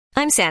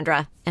I'm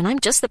Sandra, and I'm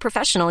just the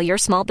professional your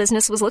small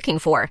business was looking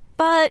for.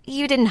 But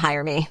you didn't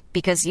hire me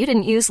because you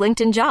didn't use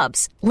LinkedIn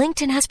Jobs.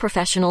 LinkedIn has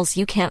professionals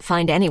you can't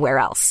find anywhere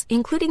else,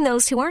 including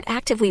those who aren't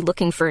actively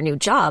looking for a new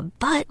job,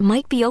 but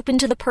might be open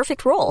to the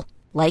perfect role,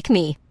 like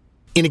me.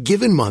 In a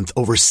given month,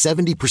 over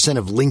 70%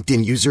 of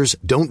LinkedIn users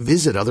don't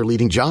visit other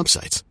leading job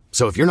sites.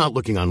 So if you're not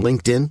looking on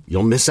LinkedIn,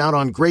 you'll miss out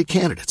on great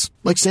candidates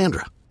like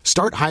Sandra.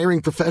 Start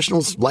hiring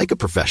professionals like a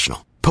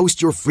professional.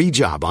 Post your free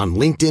job on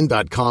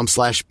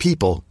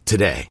linkedin.com/people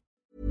today.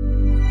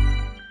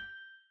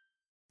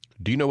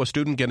 Do you know a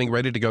student getting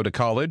ready to go to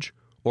college?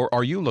 Or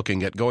are you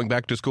looking at going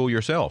back to school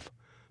yourself?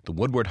 The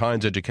Woodward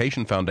Hines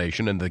Education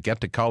Foundation and the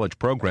Get to College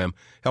program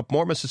help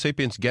more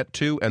Mississippians get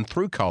to and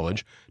through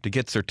college to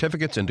get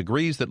certificates and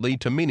degrees that lead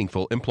to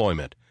meaningful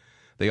employment.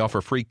 They offer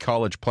free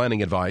college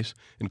planning advice,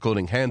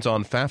 including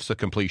hands-on FAFSA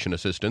completion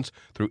assistance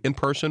through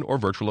in-person or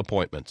virtual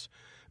appointments.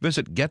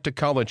 Visit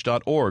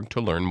gettocollege.org to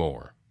learn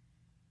more.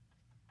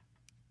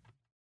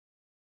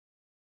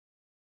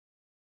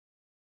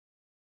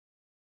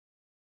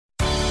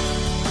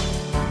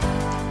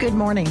 Good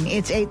morning.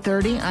 It's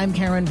 8:30. I'm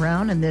Karen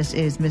Brown, and this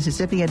is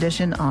Mississippi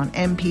Edition on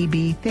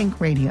MPB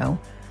Think Radio.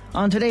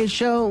 On today's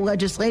show,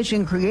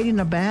 legislation creating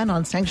a ban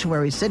on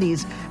sanctuary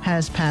cities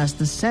has passed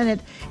the Senate.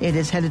 It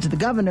is headed to the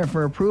governor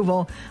for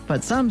approval,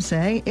 but some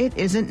say it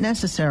isn't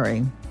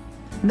necessary.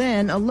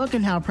 Then, a look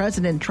at how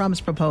President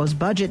Trump's proposed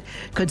budget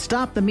could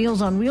stop the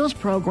Meals on Wheels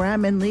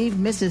program and leave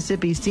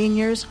Mississippi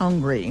seniors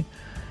hungry.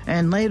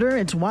 And later,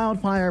 it's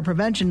Wildfire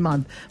Prevention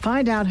Month.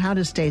 Find out how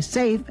to stay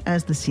safe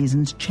as the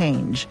seasons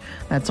change.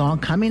 That's all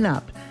coming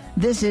up.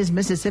 This is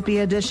Mississippi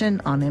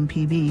Edition on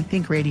MPB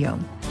Think Radio.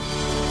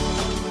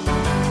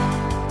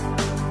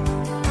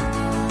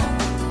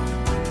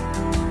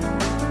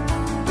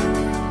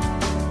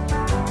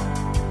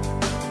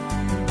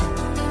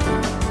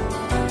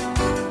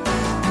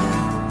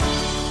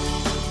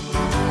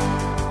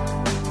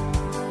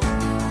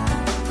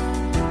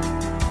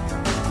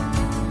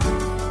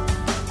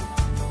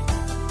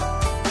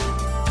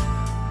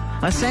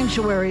 A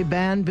sanctuary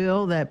ban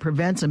bill that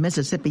prevents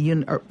Mississippi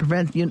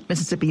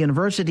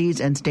universities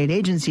and state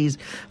agencies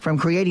from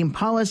creating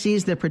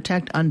policies that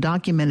protect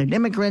undocumented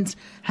immigrants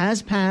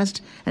has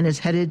passed and is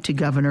headed to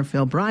Governor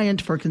Phil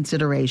Bryant for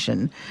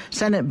consideration.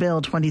 Senate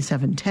Bill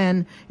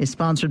 2710 is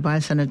sponsored by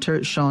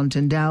Senator Sean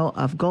Tindell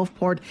of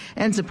Gulfport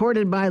and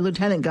supported by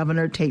Lieutenant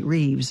Governor Tate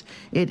Reeves.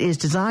 It is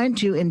designed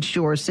to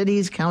ensure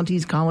cities,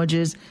 counties,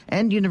 colleges,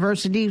 and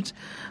universities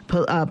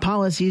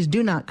policies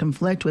do not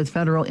conflict with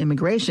federal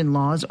immigration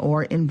laws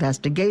or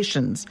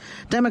investigations.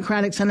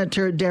 Democratic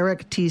Senator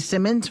Derek T.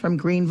 Simmons from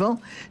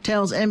Greenville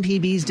tells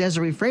MPB's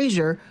Desiree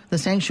Frazier the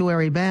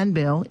sanctuary ban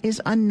bill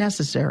is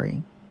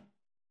unnecessary.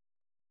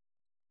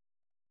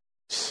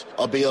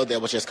 A bill that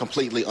was just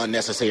completely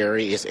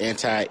unnecessary. It's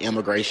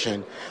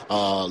anti-immigration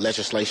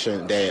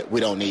legislation that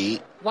we don't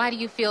need. Why do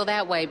you feel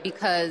that way?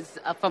 Because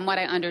from what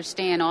I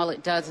understand, all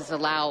it does is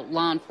allow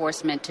law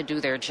enforcement to do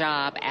their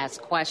job,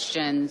 ask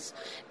questions,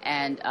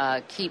 and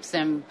keeps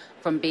them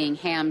from being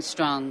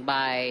hamstrung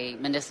by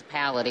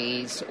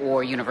municipalities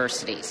or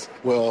universities.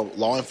 Well,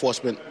 law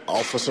enforcement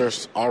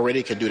officers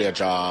already can do their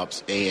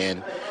jobs,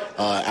 and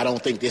I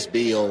don't think this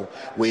bill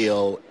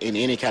will in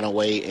any kind of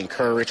way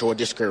encourage or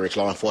discourage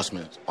law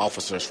enforcement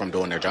officers from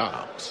doing their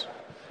jobs.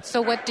 So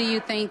what do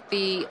you think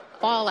the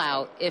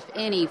fallout, if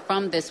any,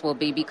 from this will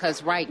be?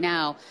 Because right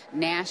now,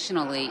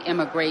 nationally,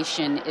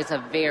 immigration is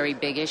a very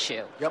big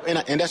issue. Yep,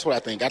 and that's what I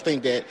think. I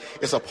think that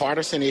it's a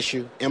partisan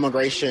issue.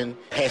 Immigration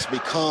has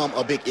become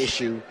a big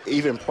issue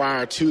even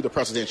prior to the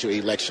presidential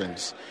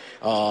elections.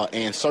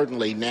 And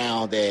certainly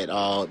now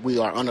that we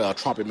are under a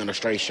Trump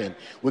administration,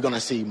 we're going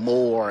to see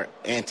more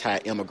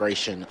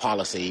anti-immigration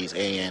policies.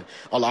 And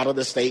a lot of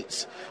the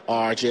states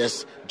are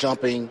just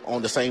jumping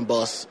on the same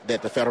bus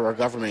that the federal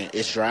government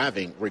is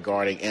driving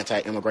regarding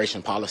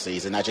anti-immigration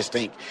policies. And I just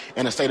think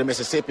in the state of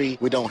Mississippi,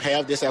 we don't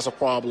have this as a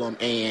problem,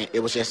 and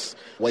it was just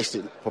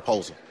wasted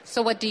proposal.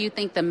 So what do you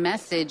think the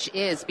message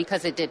is,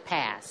 because it did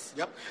pass?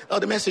 Yep.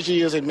 The message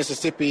is in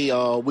Mississippi,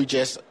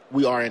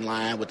 we are in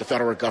line with the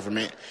federal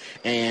government,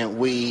 and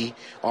we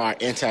are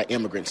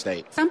anti-immigrant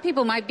state. Some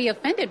people might be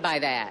offended by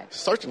that.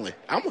 Certainly.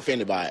 I'm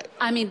offended by it.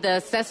 I mean, the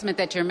assessment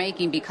that you're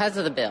making because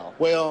of the bill.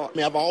 Well,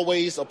 I've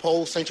always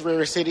opposed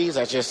sanctuary cities.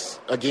 I just,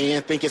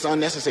 again, think it's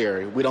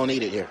unnecessary. We don't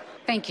need it here.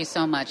 Thank you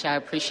so much. I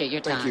appreciate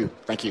your time.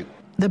 Thank you.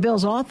 The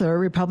bill's author,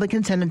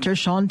 Republican Senator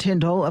Sean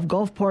Tindell of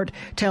Gulfport,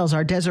 tells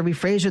our Desiree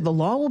Frazier the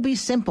law will be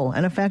simple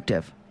and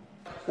effective.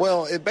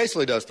 Well, it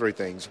basically does three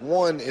things.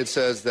 One, it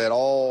says that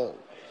all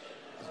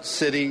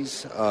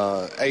cities,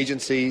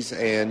 agencies,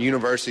 and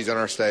universities in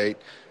our state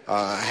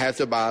have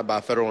to abide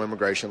by federal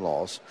immigration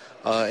laws.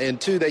 And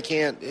two, they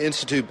can't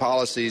institute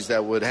policies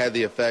that would have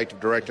the effect of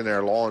directing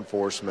their law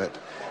enforcement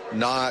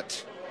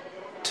not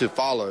to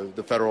follow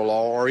the federal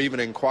law or even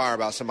inquire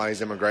about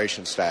somebody's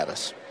immigration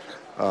status.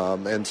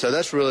 And so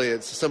that's really,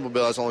 it's a simple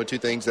bill. That's only two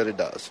things that it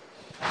does.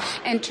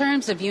 In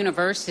terms of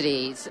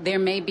universities, there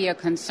may be a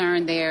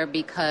concern there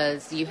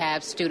because you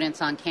have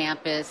students on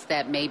campus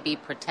that may be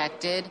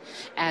protected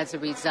as a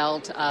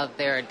result of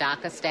their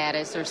DACA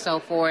status or so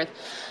forth.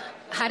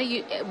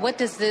 What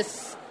does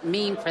this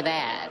mean for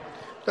that?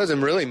 It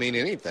doesn't really mean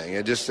anything.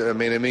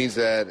 It means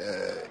that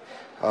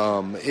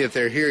if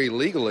they're here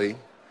illegally,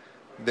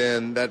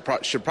 then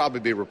that should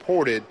probably be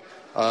reported.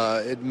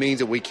 It means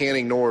that we can't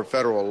ignore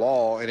federal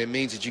law, and it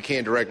means that you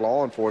can't direct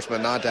law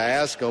enforcement not to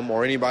ask them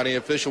or anybody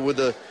official with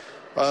the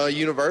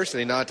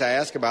university not to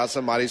ask about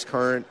somebody's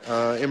current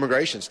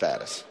immigration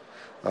status.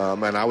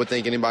 And I would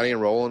think anybody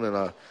enrolling in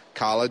a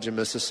college in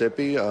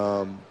Mississippi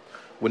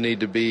would need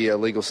to be a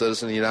legal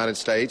citizen of the United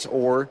States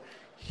or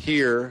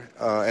here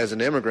as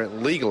an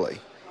immigrant legally.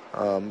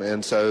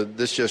 And so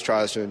this just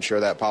tries to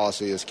ensure that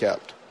policy is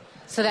kept.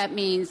 So that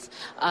means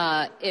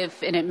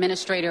if an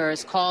administrator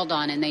is called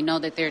on and they know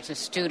that there's a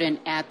student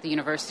at the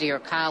university or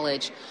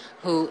college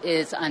who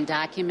is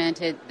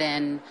undocumented,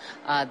 then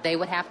they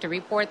would have to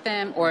report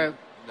them? Or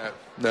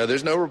No,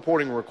 there's no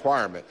reporting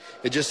requirement.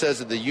 It just says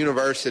that the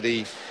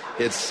university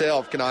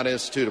itself cannot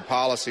institute a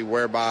policy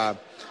whereby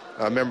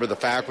a member of the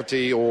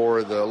faculty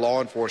or the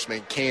law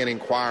enforcement can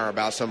inquire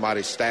about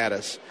somebody's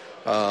status.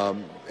 But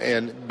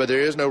there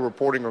is no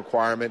reporting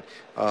requirement,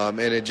 and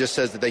it just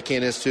says that they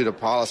can't institute a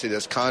policy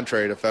that's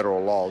contrary to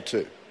federal law,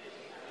 too.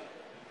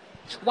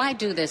 Why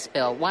do this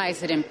bill? Why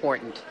is it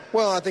important?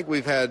 Well, I think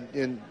we've had,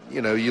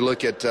 you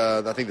look at,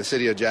 I think the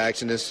city of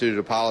Jackson instituted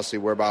a policy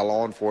whereby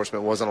law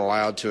enforcement wasn't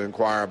allowed to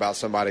inquire about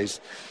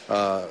somebody's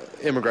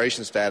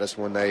immigration status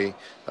when they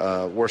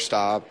were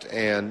stopped.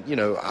 And,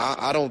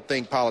 I don't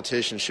think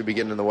politicians should be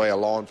getting in the way of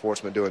law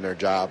enforcement doing their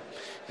job.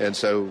 And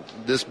so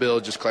this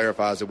bill just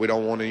clarifies that we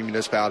don't want any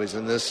municipalities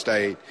in this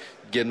state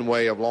getting in the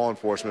way of law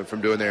enforcement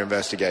from doing their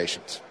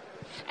investigations.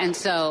 And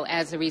so,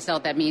 as a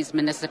result, that means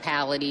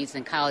municipalities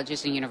and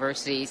colleges and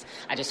universities,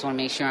 I just want to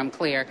make sure I'm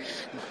clear,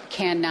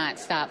 cannot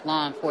stop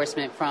law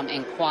enforcement from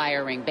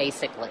inquiring,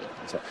 basically.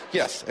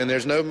 Yes, and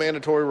there's no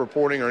mandatory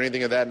reporting or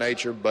anything of that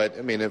nature, but,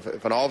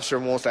 if an officer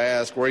wants to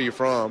ask where you're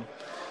from,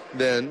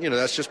 then,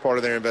 that's just part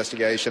of their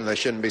investigation. They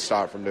shouldn't be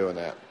stopped from doing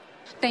that.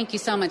 Thank you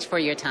so much for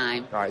your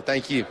time. All right,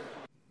 thank you.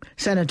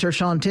 Senator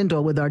Sean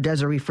Tindell with our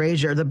Desiree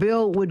Frazier. The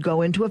bill would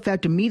go into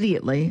effect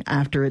immediately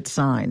after it's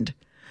signed.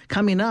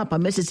 Coming up, a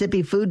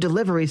Mississippi food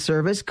delivery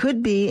service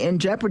could be in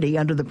jeopardy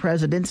under the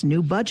president's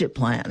new budget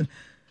plan.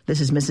 This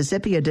is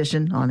Mississippi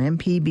Edition on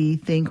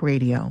MPB Think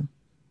Radio.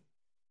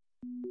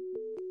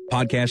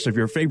 Podcasts of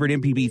your favorite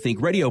MPB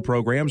Think Radio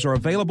programs are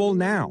available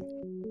now.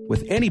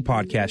 With any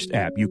podcast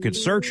app, you can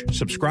search,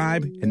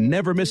 subscribe, and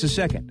never miss a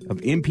second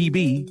of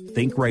MPB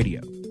Think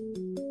Radio.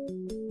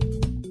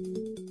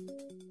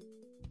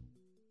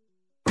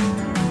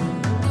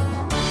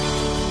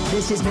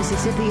 This is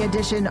Mississippi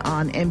Edition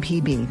on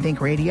MPB Think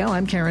Radio.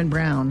 I'm Karen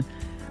Brown.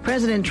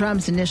 President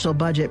Trump's initial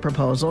budget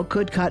proposal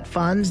could cut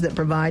funds that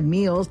provide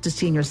meals to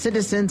senior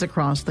citizens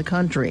across the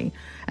country.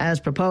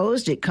 As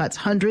proposed, it cuts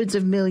hundreds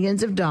of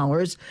millions of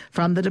dollars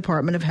from the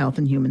Department of Health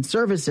and Human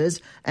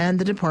Services and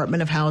the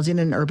Department of Housing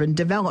and Urban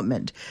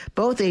Development.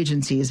 Both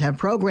agencies have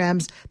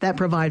programs that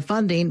provide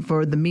funding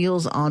for the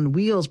Meals on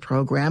Wheels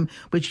program,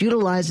 which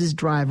utilizes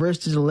drivers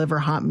to deliver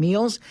hot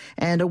meals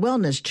and a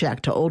wellness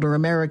check to older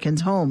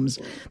Americans' homes.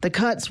 The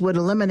cuts would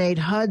eliminate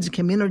HUD's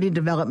community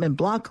development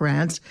block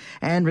grants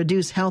and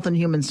reduce Health and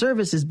Human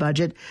Services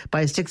budget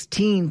by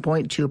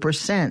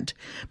 16.2%.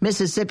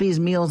 Mississippi's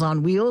Meals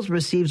on Wheels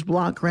receives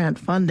block grant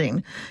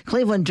funding.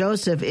 Cleveland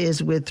Joseph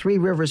is with Three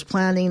Rivers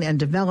Planning and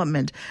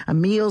Development, a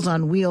Meals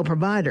on Wheel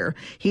provider.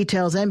 He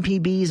tells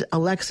MPB's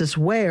Alexis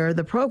Ware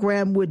the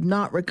program would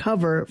not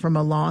recover from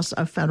a loss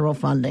of federal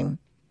funding.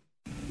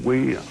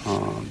 We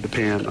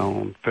depend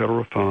on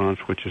federal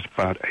funds, which is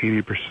about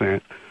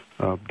 80%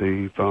 of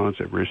the funds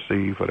that we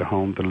receive for the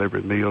home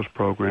delivered meals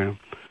program.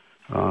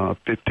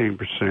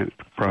 15%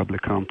 probably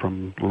come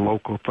from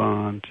local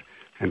funds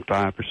and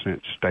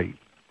 5% state.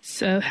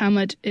 So how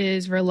much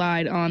is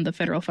relied on the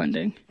federal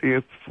funding?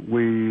 If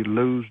we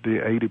lose the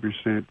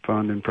 80%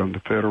 funding from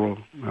the federal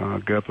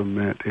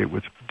government, it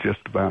would just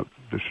about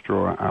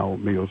destroy our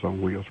Meals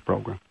on Wheels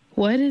program.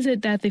 What is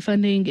it that the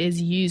funding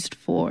is used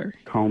for?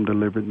 Home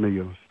delivered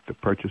meals, to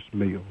purchase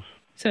meals.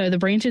 So the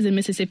branches in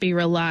Mississippi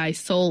rely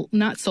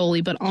not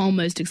solely, but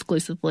almost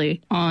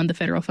exclusively on the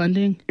federal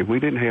funding? If we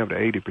didn't have the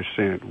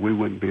 80%, we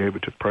wouldn't be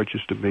able to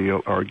purchase the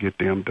meal or get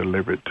them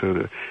delivered to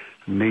the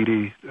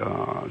needy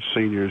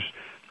seniors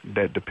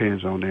that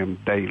depends on them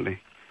daily.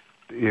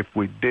 If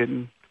we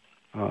didn't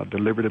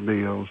deliver the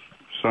meals,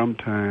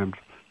 sometimes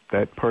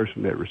that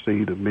person that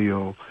received the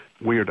meal,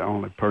 we're the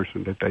only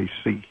person that they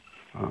see.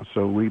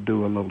 So we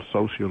do a little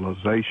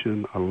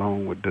socialization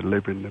along with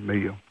delivering the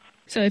meal.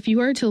 So if you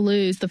were to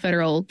lose the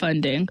federal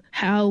funding,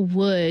 how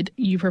would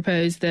you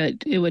propose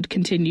that it would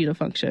continue to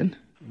function?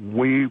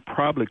 We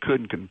probably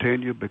couldn't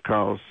continue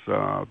because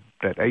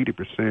that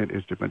 80%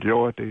 is the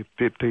majority,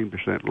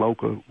 15%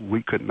 local.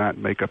 We could not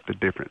make up the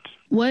difference.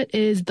 What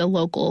is the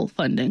local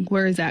funding?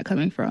 Where is that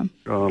coming from?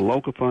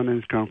 Local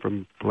fundings come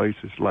from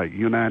places like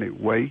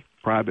United Way,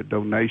 private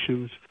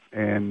donations,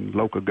 and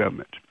local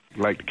governments,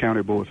 like the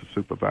county boards of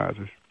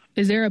supervisors.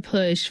 Is there a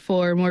push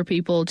for more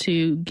people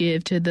to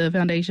give to the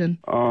foundation?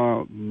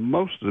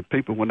 Most of the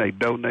people, when they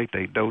donate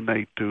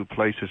to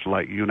places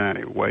like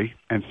United Way,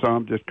 and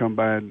some just come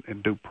by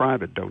and do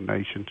private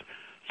donations.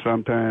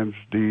 Sometimes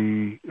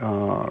the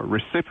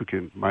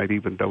recipient might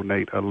even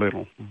donate a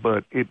little,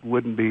 but it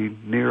wouldn't be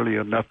nearly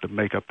enough to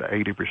make up the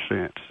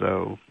 80%.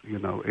 So,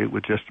 it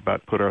would just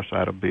about put us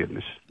out of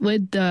business.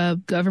 Would the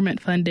government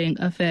funding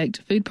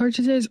affect food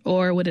purchases,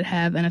 or would it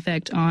have an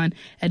effect on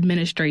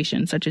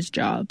administration, such as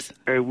jobs?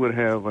 It would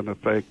have an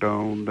effect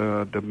on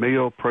the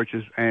meal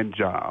purchase and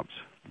jobs.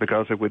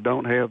 Because if we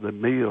don't have the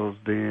meals,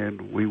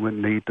 then we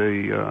wouldn't need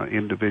the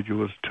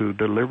individuals to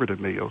deliver the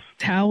meals.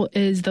 How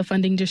is the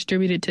funding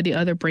distributed to the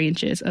other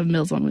branches of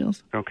Meals on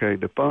Wheels? Okay,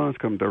 the funds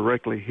come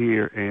directly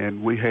here,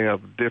 and we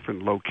have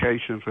different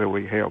locations where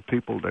we have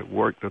people that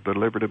work to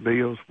deliver the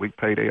meals. We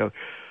pay their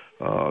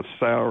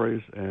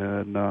salaries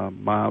and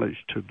mileage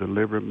to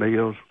deliver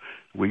meals.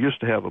 We used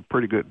to have a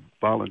pretty good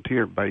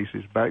volunteer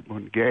basis. Back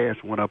when gas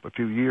went up a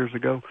few years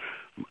ago,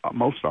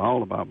 most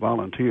all of our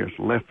volunteers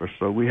left us,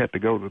 so we had to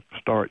go to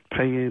start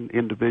paying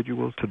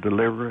individuals to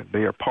deliver. They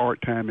are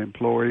part-time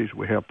employees.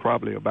 We have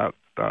probably about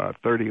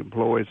 30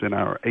 employees in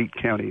our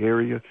 8-county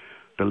area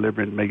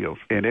delivering meals,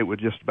 and it would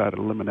just about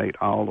eliminate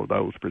all of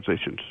those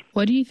positions.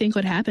 What do you think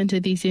would happen to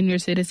these senior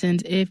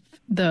citizens if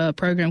the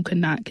program could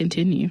not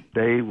continue?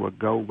 They would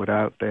go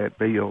without that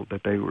meal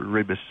that they were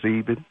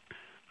receiving.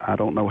 I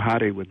don't know how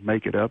they would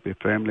make it up if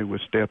family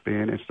would step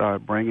in and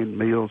start bringing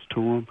meals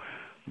to them.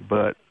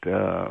 But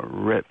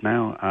right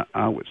now,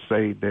 I would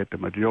say that the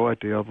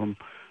majority of them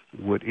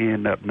would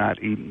end up not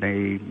eating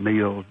a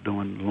meal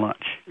during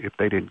lunch if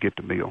they didn't get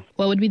the meal.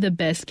 What would be the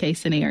best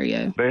case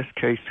scenario? Best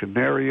case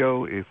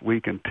scenario, if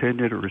we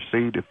continue to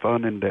receive the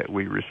funding that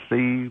we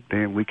receive,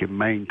 then we can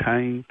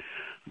maintain.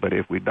 But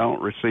if we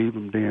don't receive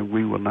them, then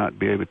we will not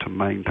be able to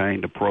maintain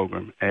the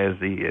program as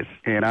is.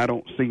 And I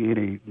don't see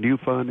any new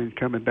funding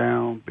coming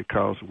down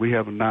because we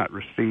have not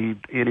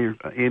received any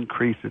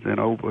increases in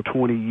over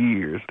 20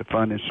 years. The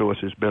funding source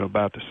has been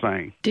about the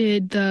same.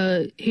 Did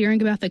the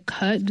hearing about the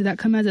cut, did that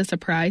come as a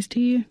surprise to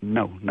you?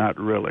 No, not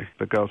really.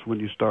 Because when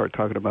you start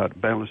talking about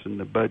balancing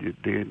the budget,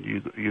 then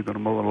you're going to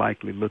more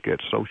likely look at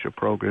social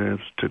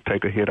programs to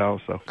take a hit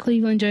also.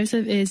 Cleveland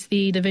Joseph is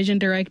the Division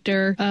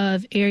Director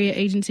of Area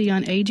Agency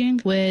on Aging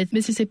with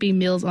Mississippi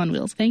Meals on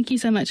Wheels. Thank you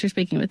so much for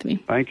speaking with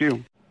me. Thank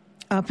you.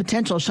 A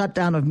potential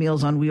shutdown of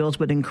Meals on Wheels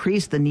would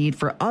increase the need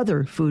for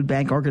other food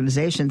bank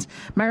organizations.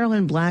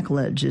 Marilyn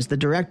Blackledge is the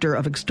Director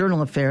of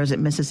External Affairs at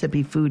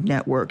Mississippi Food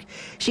Network.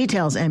 She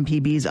tells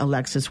MPB's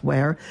Alexis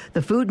Ware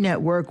the Food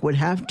Network would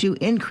have to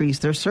increase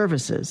their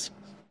services.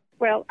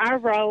 Well, our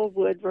role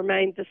would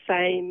remain the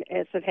same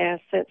as it has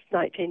since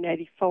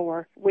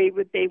 1984. We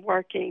would be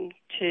working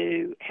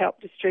to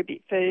help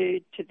distribute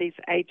food to these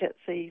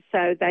agencies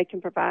so they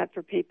can provide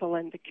for people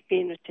in the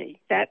community.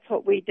 That's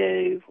what we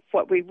do.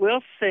 What we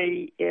will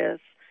see is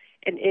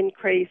an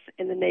increase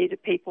in the need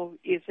of people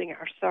using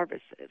our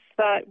services.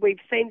 But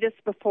we've seen this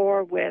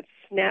before with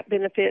SNAP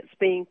benefits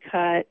being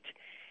cut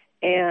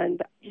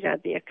and,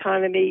 the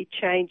economy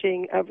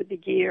changing over the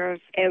years.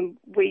 And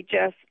we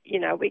just,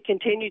 we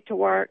continue to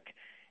work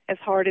as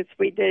hard as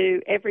we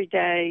do every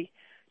day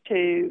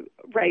to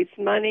raise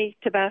money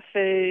to buy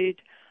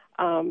food,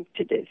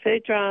 to do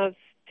food drives,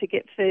 to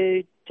get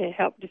food, to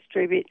help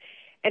distribute,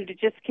 and to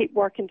just keep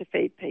working to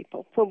feed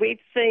people. When we've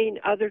seen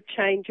other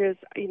changes,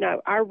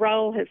 our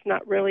role has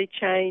not really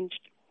changed.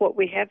 What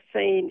we have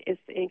seen is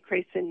the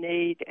increase in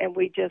need, and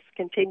we just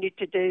continue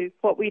to do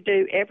what we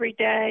do every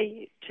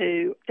day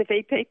to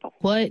feed people.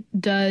 What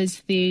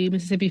does the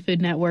Mississippi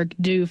Food Network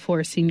do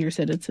for senior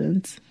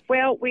citizens?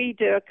 Well, we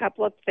do a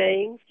couple of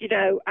things.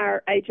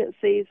 Our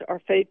agencies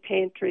are food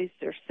pantries,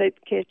 they're soup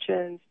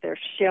kitchens, they're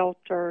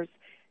shelters,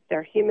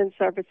 they're human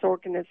service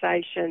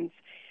organizations.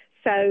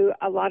 So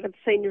a lot of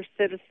senior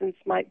citizens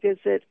might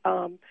visit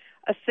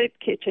a soup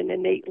kitchen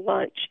and eat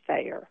lunch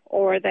there,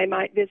 or they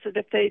might visit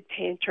a food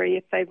pantry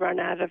if they run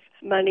out of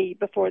money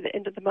before the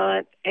end of the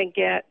month and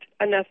get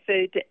enough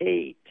food to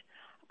eat.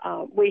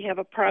 We have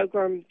a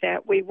program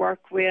that we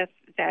work with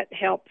that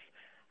helps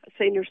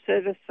senior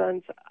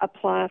citizens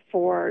apply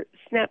for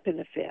SNAP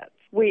benefits.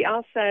 We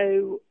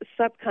also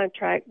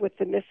subcontract with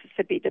the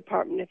Mississippi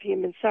Department of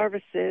Human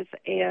Services,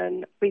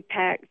 and we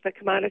pack the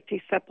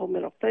Commodity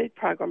Supplemental Food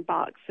Program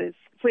boxes,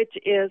 which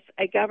is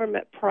a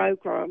government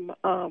program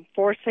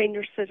for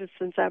senior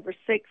citizens over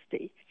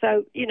 60.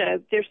 So,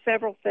 there's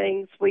several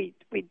things. We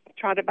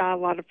try to buy a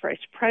lot of fresh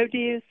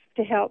produce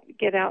to help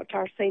get out to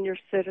our senior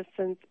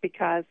citizens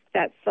because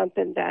that's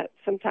something that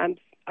sometimes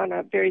on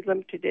a very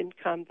limited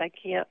income they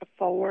can't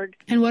afford.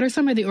 And what are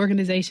some of the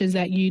organizations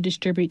that you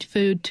distribute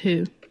food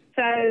to?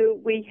 So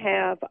we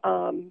have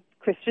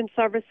Christian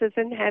Services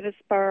in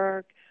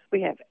Hattiesburg.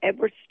 We have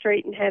Edward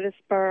Street in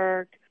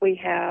Hattiesburg. We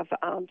have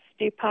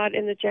Stew Pot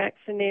in the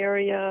Jackson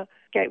area,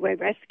 Gateway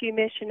Rescue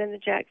Mission in the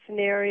Jackson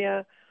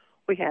area.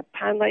 We have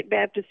Pine Lake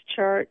Baptist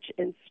Church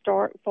in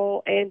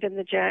Starkville and in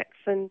the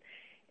Jackson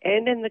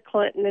and in the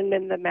Clinton and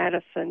in the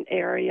Madison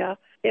area.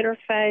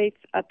 Interfaith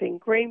up in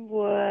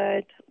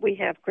Greenwood. We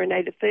have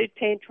Grenada Food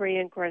Pantry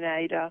in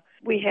Grenada.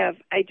 We have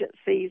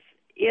agencies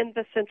in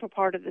the central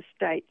part of the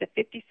state, the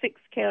 56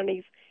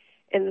 counties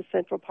in the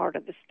central part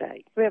of the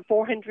state. We have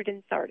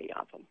 430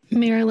 of them.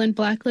 Marilyn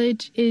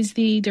Blackledge is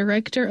the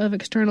Director of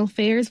External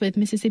Affairs with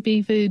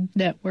Mississippi Food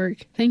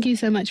Network. Thank you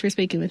so much for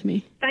speaking with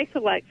me. Thanks,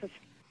 Alexis.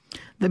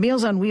 The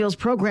Meals on Wheels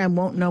program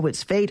won't know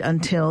its fate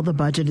until the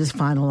budget is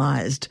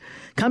finalized.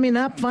 Coming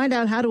up, find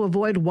out how to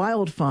avoid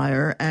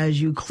wildfire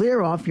as you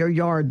clear off your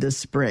yard this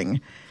spring.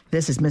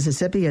 This is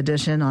Mississippi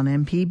Edition on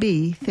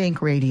MPB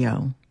Think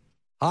Radio.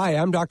 Hi,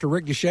 I'm Dr.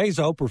 Rick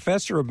DeShazo,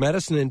 Professor of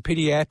Medicine and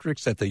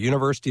Pediatrics at the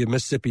University of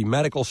Mississippi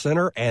Medical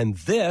Center, and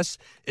this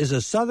is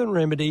a Southern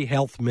Remedy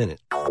Health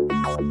Minute.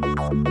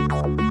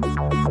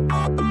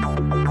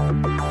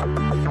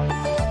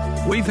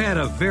 We've had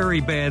a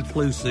very bad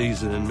flu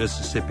season in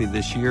Mississippi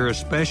this year,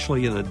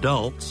 especially in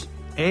adults,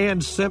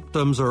 and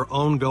symptoms are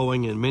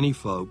ongoing in many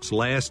folks,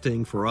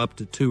 lasting for up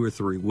to 2 or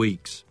 3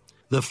 weeks.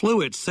 The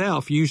flu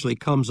itself usually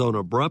comes on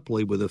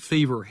abruptly with a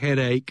fever,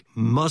 headache,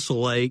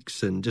 muscle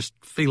aches, and just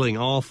feeling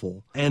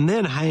awful, and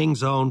then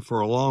hangs on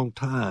for a long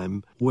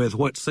time with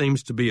what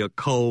seems to be a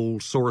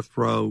cold, sore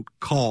throat,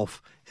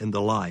 cough, and the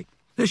like.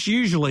 This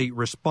usually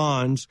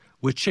responds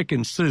with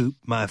chicken soup,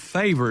 my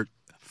favorite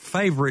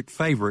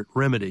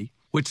remedy,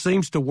 which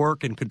seems to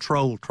work in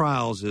controlled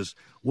trials as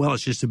well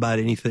as just about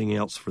anything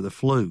else for the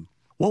flu.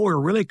 What we're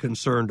really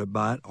concerned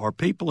about are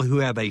people who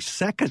have a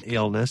second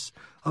illness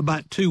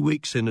about 2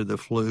 weeks into the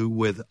flu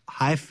with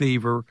high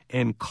fever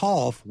and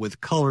cough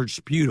with colored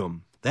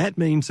sputum. That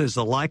means there's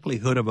a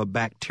likelihood of a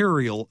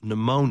bacterial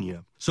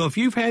pneumonia. So if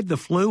you've had the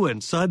flu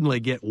and suddenly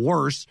get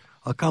worse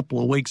a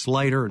couple of weeks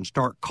later and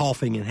start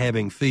coughing and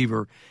having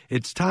fever,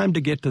 it's time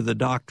to get to the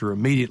doctor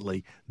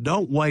immediately.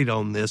 Don't wait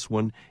on this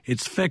one.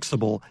 It's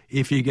fixable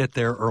if you get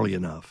there early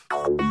enough.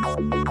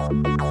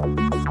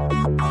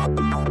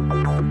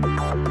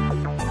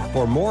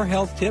 For more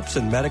health tips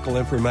and medical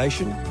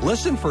information,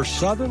 listen for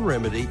Southern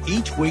Remedy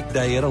each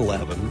weekday at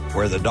 11,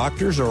 where the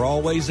doctors are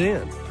always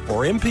in.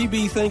 For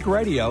MPB Think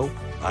Radio,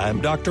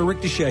 I'm Dr. Rick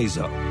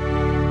DeShazo.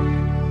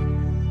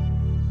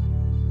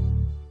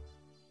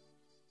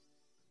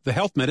 The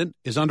Health Minute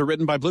is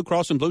underwritten by Blue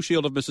Cross and Blue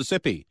Shield of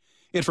Mississippi.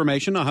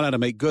 Information on how to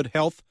make good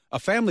health a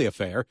family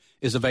affair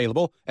is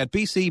available at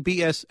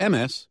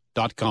bcbsms.com.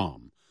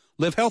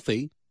 Live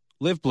healthy,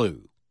 live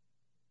blue.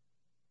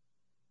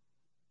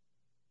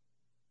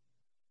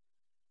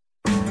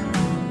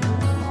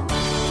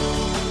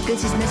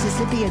 This is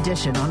Mississippi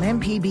Edition on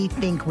MPB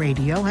Think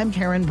Radio. I'm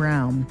Karen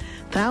Brown.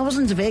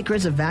 Thousands of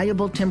acres of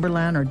valuable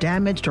timberland are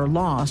damaged or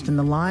lost, and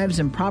the lives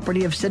and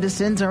property of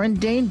citizens are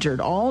endangered,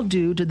 all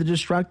due to the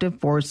destructive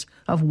force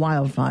of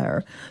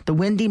wildfire. The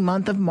windy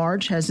month of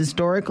March has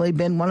historically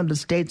been one of the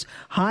state's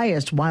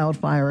highest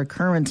wildfire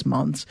occurrence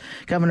months.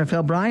 Governor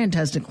Phil Bryant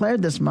has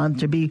declared this month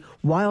to be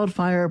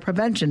Wildfire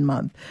Prevention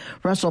Month.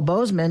 Russell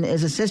Bozeman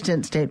is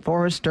Assistant State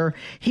Forester.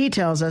 He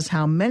tells us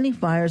how many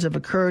fires have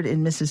occurred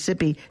in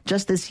Mississippi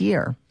just this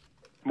year.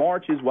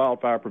 March is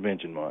Wildfire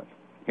Prevention Month,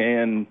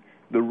 and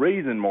the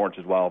reason March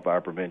is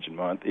Wildfire Prevention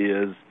Month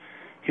is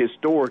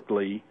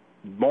historically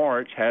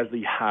March has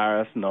the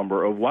highest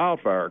number of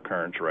wildfire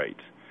occurrence rates.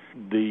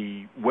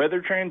 The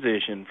weather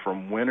transition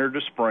from winter to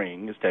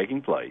spring is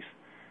taking place,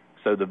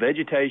 so the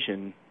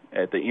vegetation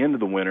at the end of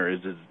the winter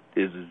is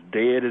as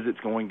dead as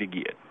it's going to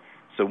get.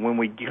 So when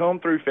we come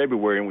through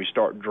February and we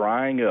start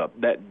drying up,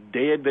 that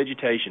dead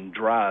vegetation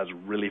dries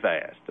really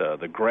fast,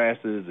 the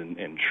grasses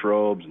and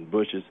shrubs and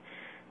bushes.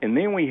 And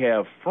then we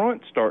have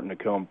fronts starting to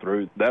come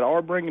through that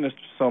are bringing us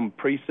some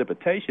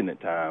precipitation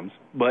at times,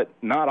 but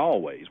not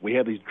always. We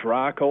have these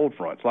dry, cold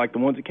fronts, like the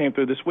ones that came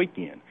through this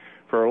weekend.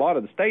 For a lot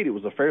of the state, it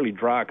was a fairly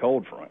dry,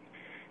 cold front.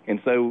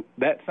 And so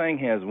that thing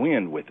has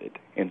wind with it.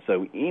 And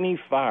so any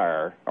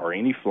fire or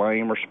any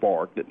flame or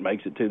spark that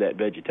makes it to that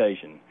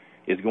vegetation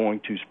is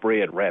going to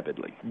spread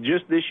rapidly.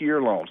 Just this year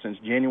alone, since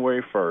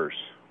January 1st,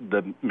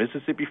 the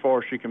Mississippi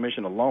Forestry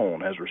Commission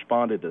alone has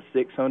responded to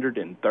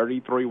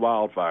 633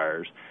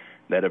 wildfires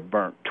that have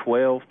burnt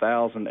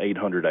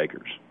 12,800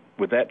 acres.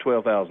 With that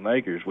 12,000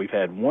 acres, we've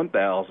had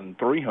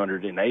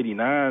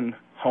 1,389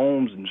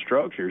 homes and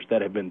structures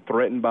that have been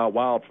threatened by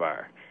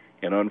wildfire.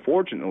 And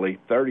unfortunately,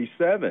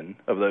 37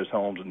 of those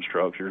homes and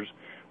structures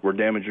were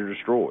damaged or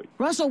destroyed.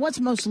 Russell,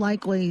 what's most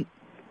likely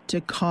to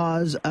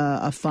cause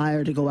a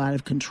fire to go out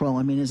of control?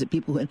 I mean, is it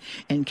people in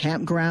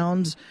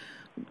campgrounds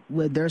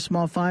with their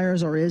small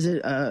fires, or is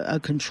it a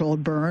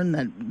controlled burn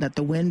that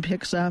the wind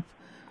picks up?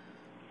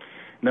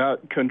 Now,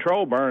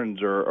 controlled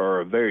burns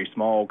are a very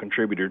small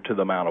contributor to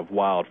the amount of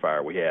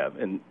wildfire we have.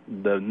 And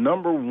the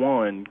number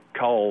one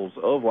cause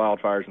of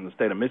wildfires in the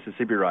state of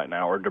Mississippi right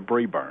now are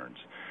debris burns.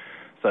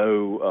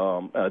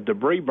 So a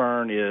debris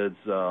burn is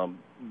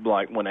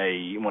like when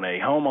a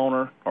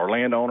homeowner or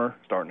landowner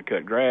starting to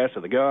cut grass, so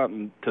they go out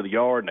into the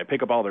yard and they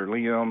pick up all their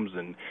limbs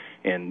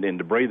and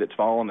debris that's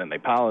fallen, and they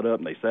pile it up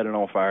and they set it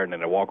on fire and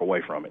then they walk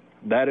away from it.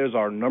 That is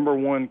our number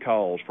one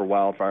cause for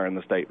wildfire in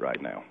the state right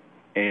now.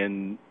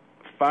 And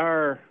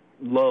fire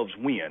loves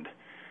wind.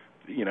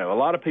 You know, a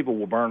lot of people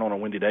will burn on a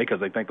windy day because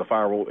they think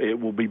it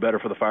will be better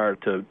for the fire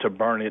to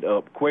burn it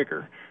up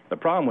quicker. The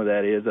problem with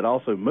that is it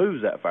also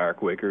moves that fire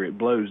quicker. It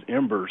blows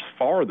embers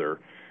farther,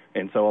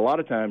 and so a lot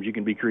of times you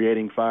can be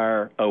creating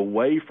fire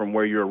away from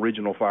where your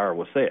original fire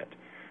was set.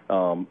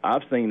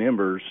 I've seen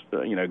embers,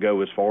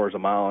 go as far as 1.5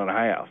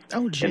 miles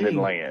and then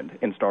land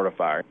and start a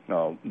fire.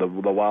 The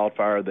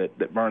wildfire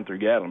that burned through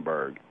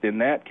Gatlinburg. In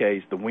that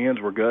case, the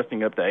winds were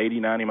gusting up to 80,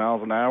 90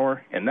 miles an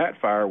hour, and that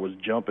fire was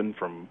jumping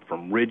from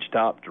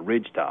ridgetop to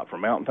ridgetop,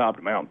 from mountaintop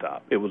to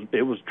mountaintop. It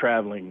was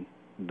traveling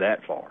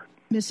that far.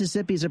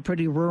 Mississippi's a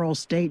pretty rural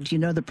state. Do you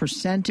know the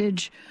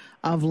percentage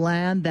of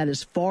land that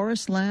is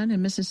forest land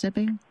in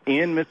Mississippi?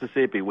 In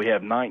Mississippi, we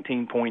have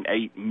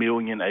 19.8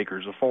 million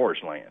acres of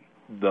forest land.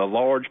 The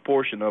large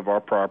portion of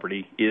our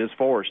property is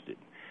forested.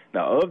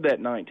 Now, of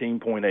that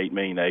 19.8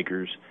 million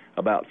acres,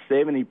 about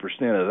 70%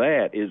 of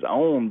that is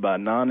owned by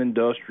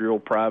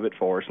non-industrial private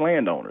forest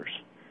landowners.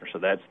 So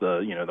that's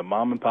the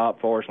mom-and-pop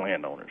forest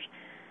landowners.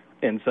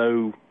 And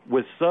so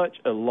with such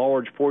a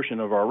large portion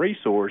of our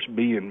resource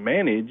being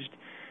managed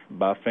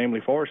by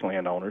family forest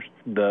landowners,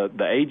 the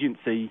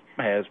agency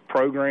has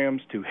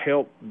programs to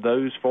help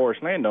those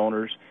forest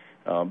landowners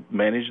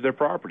manage their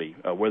property,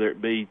 whether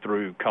it be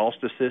through cost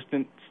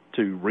assistance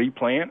to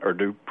replant or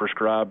do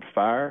prescribed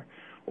fire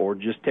or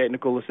just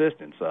technical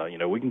assistance.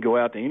 We can go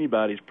out to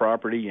anybody's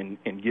property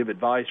and give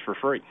advice for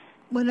free.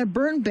 When a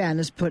burn ban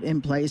is put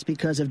in place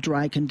because of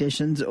dry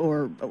conditions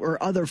or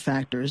other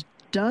factors,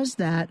 does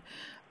that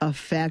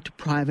affect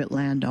private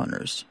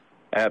landowners?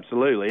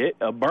 Absolutely.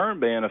 A burn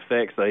ban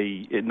affects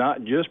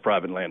not just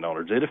private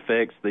landowners. It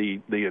affects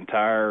the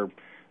entire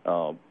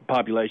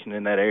population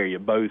in that area,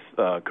 both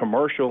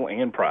commercial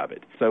and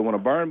private. So when a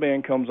burn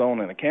ban comes on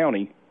in a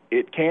county,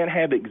 it can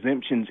have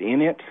exemptions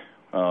in it.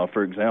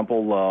 For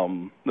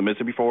example, the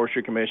Mississippi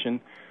Forestry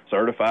Commission,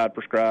 certified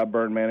prescribed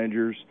burn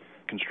managers,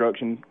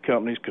 construction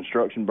companies,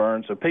 construction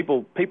burns. So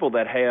people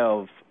that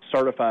have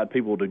certified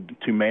people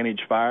to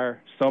manage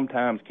fire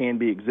sometimes can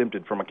be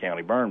exempted from a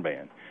county burn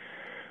ban.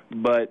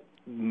 But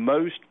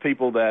most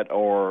people that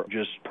are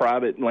just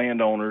private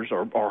landowners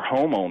or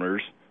homeowners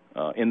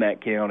in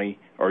that county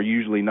are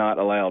usually not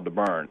allowed to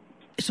burn.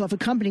 So if a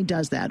company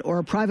does that, or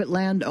a private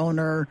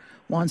landowner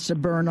wants to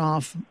burn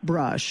off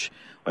brush,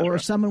 or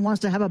someone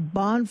wants to have a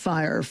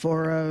bonfire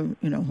for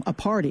a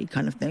party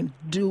kind of thing,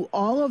 do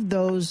all of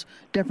those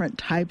different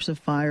types of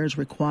fires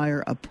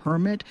require a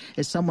permit?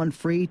 Is someone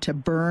free to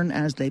burn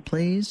as they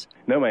please?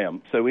 No,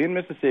 ma'am. So in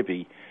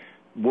Mississippi,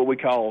 what we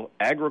call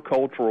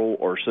agricultural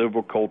or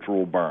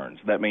silvicultural burns.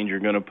 That means you're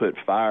going to put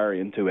fire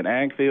into an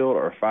ag field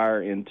or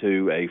fire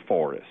into a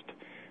forest.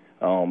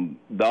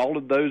 All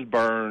of those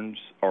burns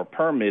are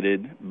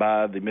permitted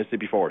by the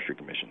Mississippi Forestry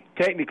Commission.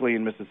 Technically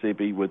in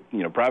Mississippi, with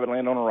private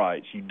landowner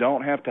rights, you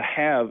don't have to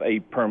have a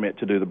permit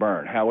to do the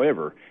burn.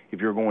 However, if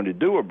you're going to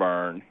do a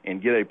burn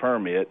and get a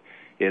permit,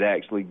 it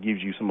actually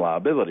gives you some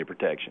liability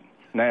protection.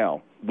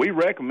 Now, we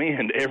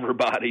recommend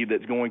everybody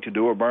that's going to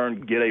do a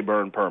burn get a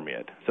burn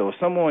permit. So if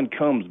someone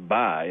comes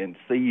by and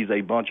sees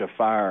a bunch of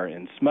fire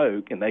and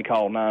smoke and they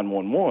call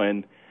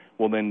 911,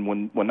 well then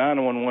when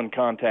 911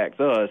 contacts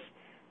us,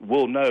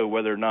 we'll know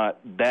whether or not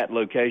that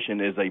location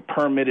is a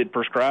permitted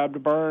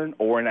prescribed burn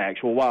or an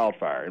actual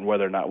wildfire and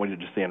whether or not we need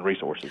to send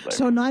resources there.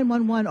 So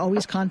 911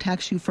 always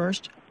contacts you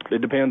first? It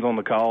depends on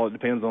the call. It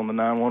depends on the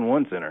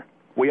 911 center.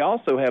 We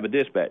also have a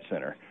dispatch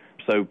center.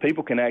 So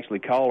people can actually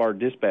call our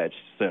dispatch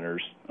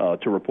centers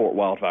to report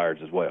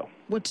wildfires as well.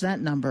 What's that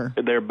number?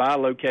 They're by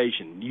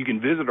location. You can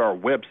visit our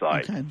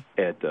website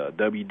at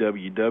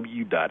www.mfc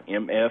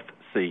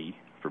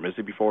for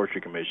Mississippi Forestry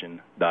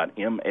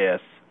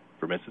Commission.ms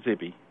for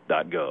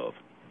Mississippi.gov.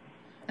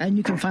 And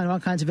you can find all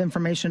kinds of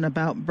information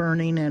about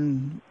burning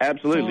and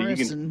absolutely.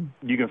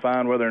 You can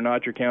find whether or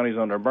not your county's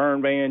under a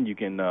burn ban. You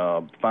can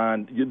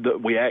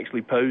we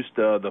actually post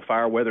the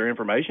fire weather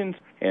information,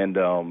 and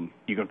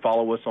you can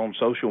follow us on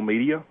social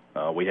media.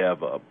 We have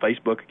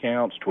Facebook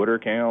accounts, Twitter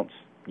accounts,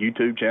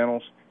 YouTube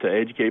channels to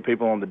educate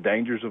people on the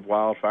dangers of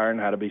wildfire and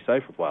how to be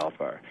safe with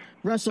wildfire.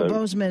 Russell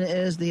Bozeman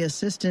is the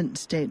Assistant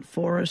State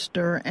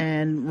Forester.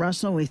 And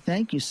Russell, we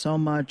thank you so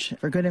much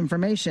for good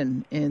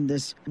information in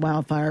this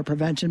Wildfire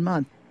Prevention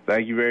Month.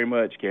 Thank you very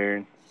much,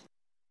 Karen.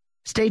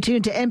 Stay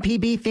tuned to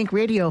MPB Think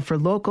Radio for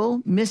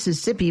local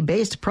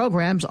Mississippi-based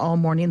programs all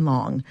morning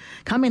long.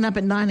 Coming up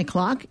at 9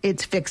 o'clock,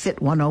 it's Fix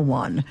It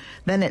 101.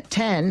 Then at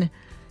 10,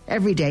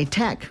 Everyday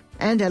Tech.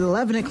 And at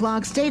 11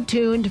 o'clock, stay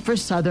tuned for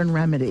Southern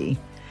Remedy.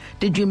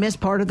 Did you miss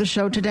part of the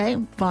show today?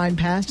 Find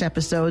past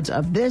episodes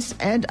of this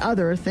and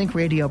other Think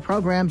Radio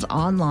programs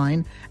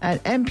online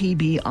at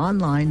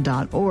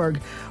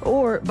mpbonline.org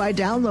or by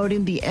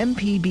downloading the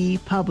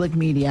MPB Public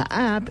Media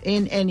app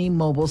in any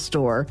mobile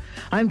store.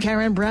 I'm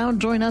Karen Brown.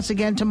 Join us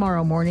again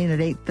tomorrow morning at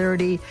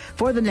 8:30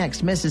 for the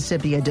next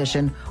Mississippi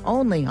edition,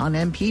 only on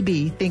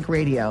MPB Think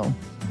Radio.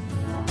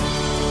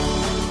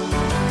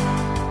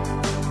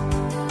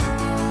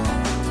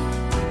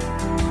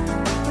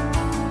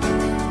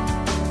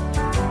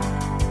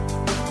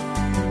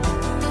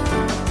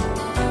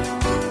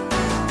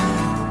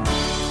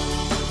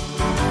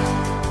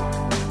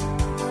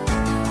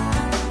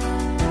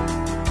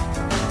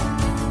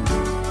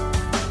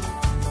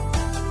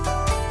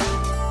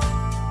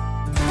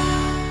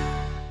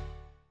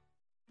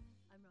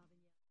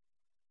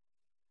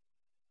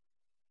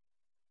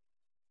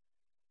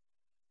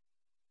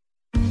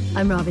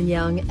 I'm Robin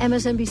Young.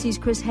 MSNBC's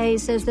Chris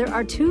Hayes says there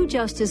are two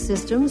justice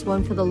systems,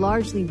 one for the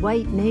largely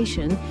white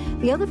nation,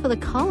 the other for the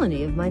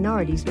colony of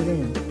minorities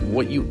within.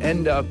 What you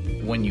end up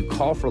when you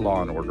call for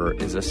law and order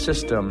is a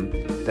system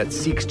that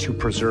seeks to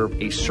preserve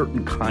a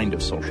certain kind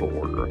of social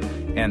order.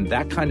 And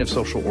that kind of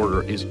social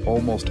order is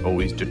almost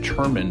always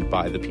determined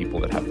by the people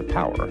that have the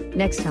power.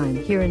 Next time,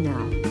 Here and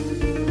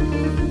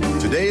Now.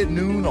 Today at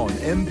noon on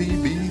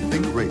MPB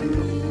Think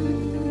Radio.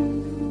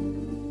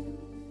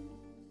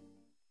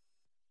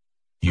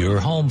 Your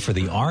home for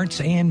the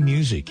arts and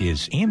music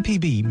is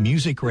MPB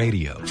Music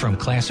Radio. From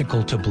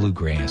classical to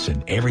bluegrass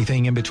and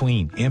everything in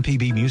between,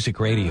 MPB Music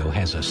Radio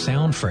has a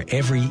sound for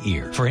every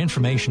ear. For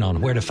information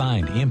on where to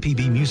find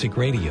MPB Music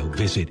Radio,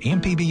 visit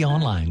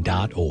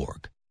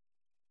mpbonline.org.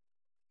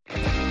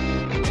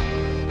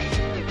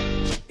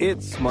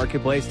 It's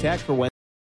Marketplace Tech for Wednesday.